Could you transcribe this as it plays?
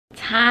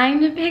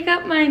time to pick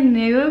up my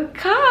new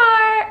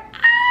car.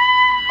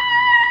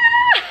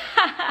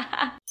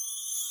 Ah!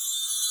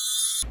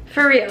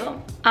 For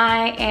real,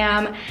 I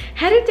am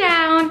headed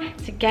down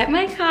to get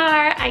my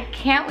car. I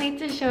can't wait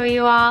to show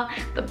you all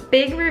the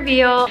big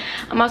reveal.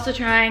 I'm also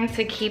trying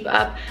to keep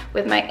up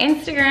with my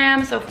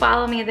Instagram, so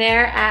follow me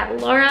there at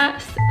Laura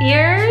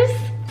Spears.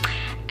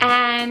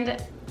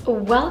 And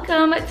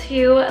welcome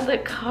to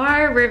the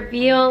car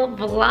reveal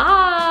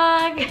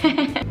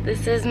vlog.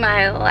 This is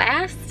my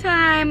last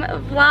time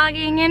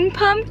vlogging in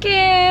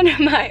pumpkin,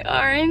 my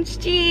orange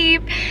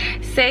Jeep.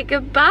 Say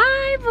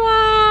goodbye,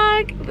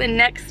 vlog. The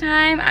next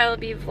time I will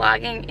be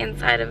vlogging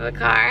inside of a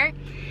car,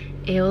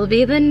 it will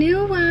be the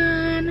new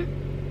one.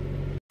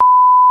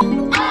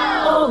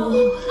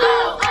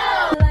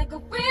 Oh, like a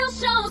real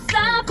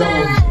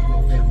showstopper.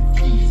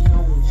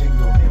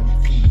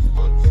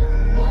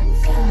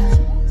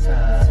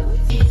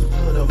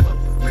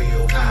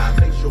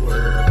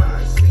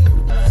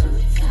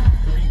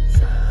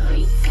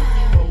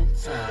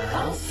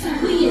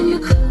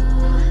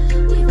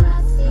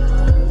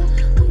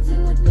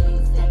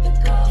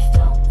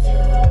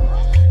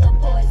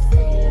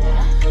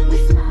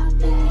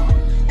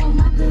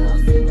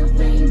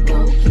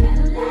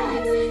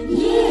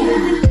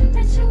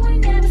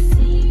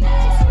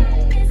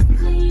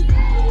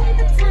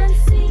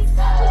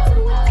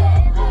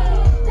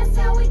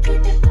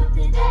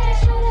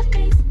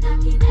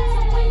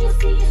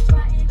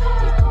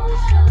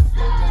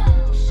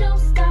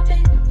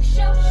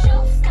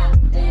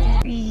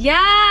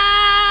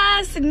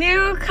 Yes,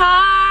 new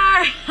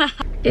car.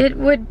 It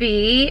would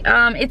be,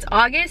 it's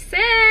August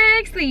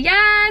 6th,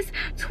 yes,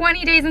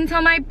 20 days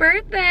until my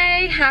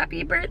birthday.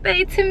 Happy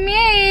birthday to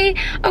me.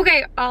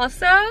 Okay,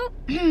 also,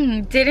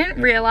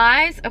 didn't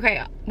realize,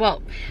 okay,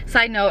 well,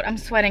 side note, I'm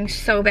sweating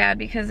so bad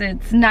because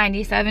it's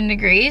 97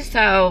 degrees,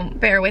 so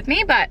bear with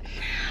me, but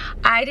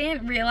I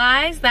didn't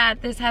realize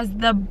that this has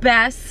the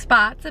best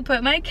spot to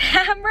put my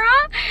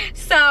camera,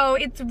 so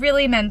it's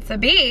really meant to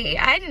be.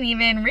 I didn't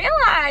even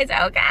realize,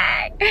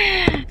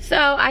 okay. So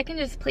I can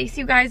just place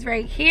you guys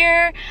right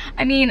here.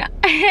 I mean,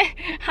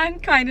 I'm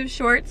kind of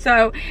short,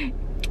 so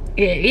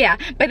yeah,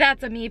 but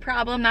that's a me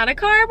problem, not a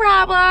car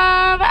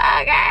problem,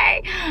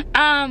 okay.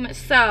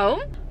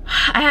 So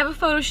I have a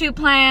photo shoot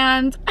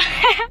planned,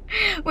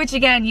 which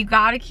again, you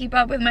gotta keep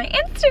up with my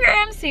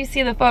Instagram so you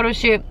see the photo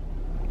shoot.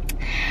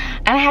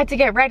 And I had to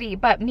get ready,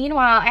 but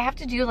meanwhile I have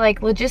to do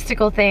like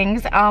logistical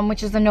things,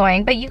 which is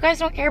annoying, but you guys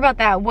don't care about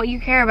that. What you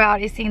care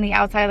about is seeing the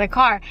outside of the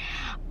car.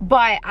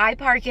 But I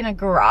park in a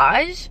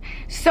garage,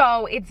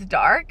 so it's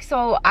dark,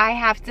 so I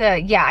have to,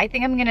 yeah, I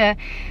think I'm gonna,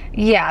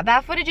 yeah,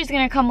 that footage is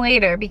gonna come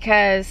later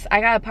because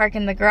I gotta park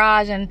in the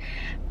garage, and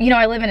you know,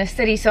 I live in a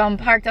city, so I'm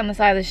parked on the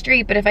side of the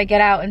street, but if I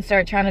get out and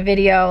start trying to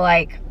video,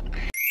 like,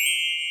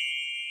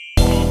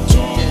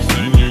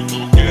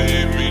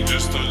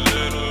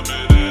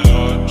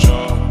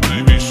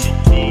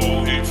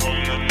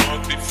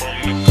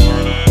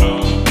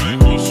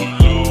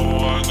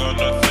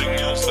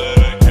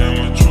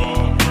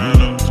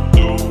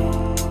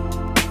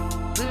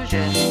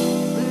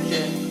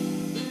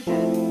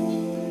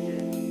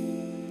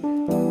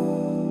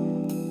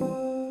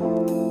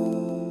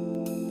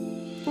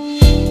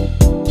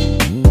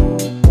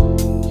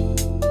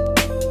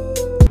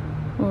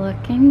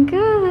 looking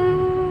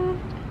good.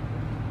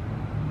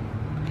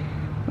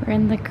 We're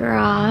in the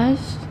garage.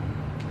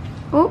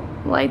 Oh,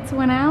 lights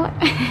went out.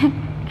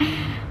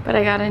 But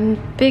I got a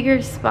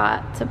bigger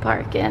spot to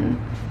park in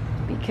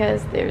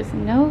because there's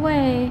no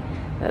way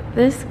that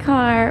this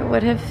car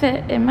would have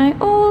fit in my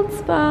old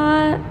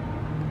spot.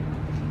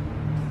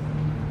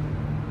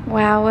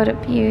 Wow, what a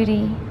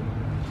beauty.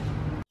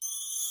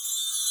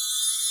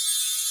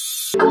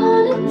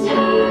 Gonna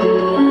tell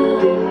her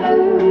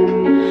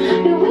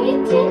that we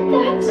did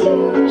that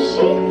too.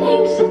 She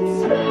thinks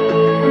it's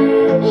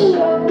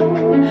special,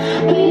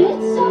 but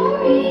it's all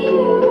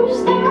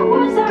reused. That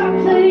was our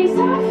place. I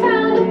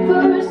found it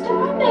first. I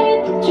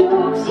made the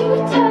jokes you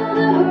tell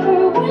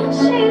her when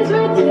she's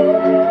with you.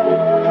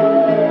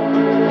 Do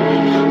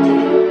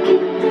you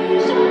get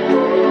deja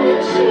vu when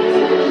she's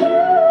with you?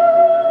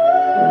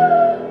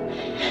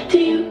 Do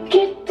you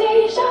get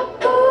deja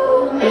vu?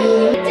 We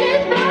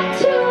did that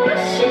too.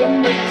 She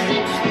thinks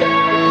it's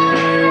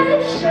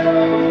special,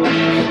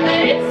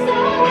 but it's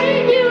all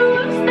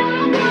reused.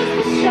 That was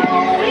the show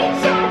we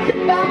talked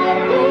about.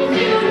 We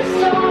do the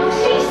song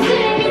she's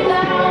singing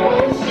now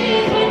when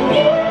she's with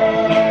you.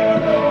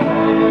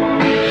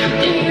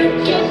 Do you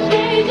get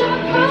deja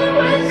vu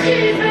when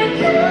she's with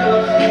you?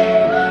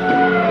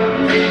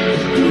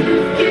 Do you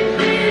get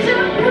deja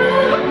vu?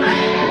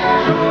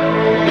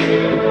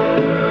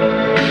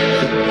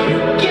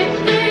 Get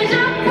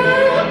deja vu.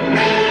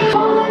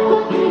 All I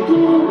want you to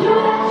do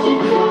that shit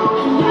too.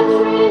 That's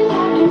really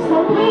chapters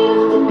that we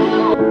used to do.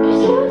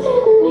 'Cause you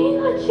didn't mean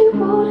what you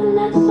wrote in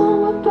that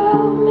song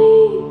about me.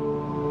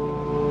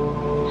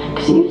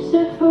 'Cause you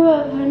said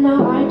forever, now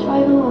I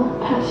drive along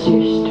past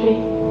your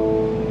street.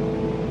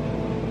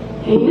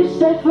 Yeah, you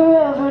said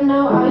forever,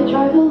 now I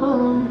drive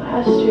along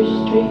past your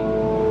street.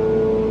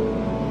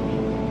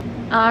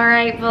 All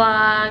right,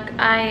 vlog,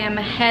 I am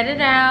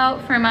headed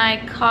out for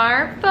my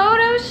car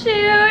photo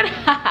shoot.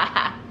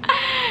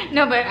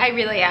 No, but I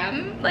really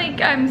am,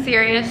 like, I'm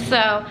serious.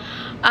 So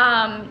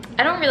I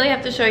don't really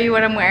have to show you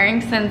what I'm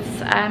wearing, since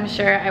I'm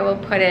sure I will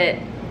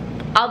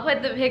I'll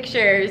put the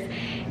pictures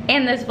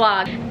in this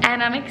vlog.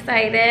 And I'm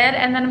excited,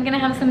 and then I'm gonna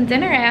have some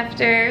dinner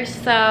after.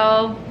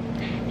 So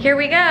here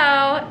we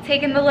go,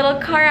 taking the little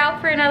car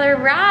out for another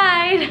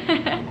ride.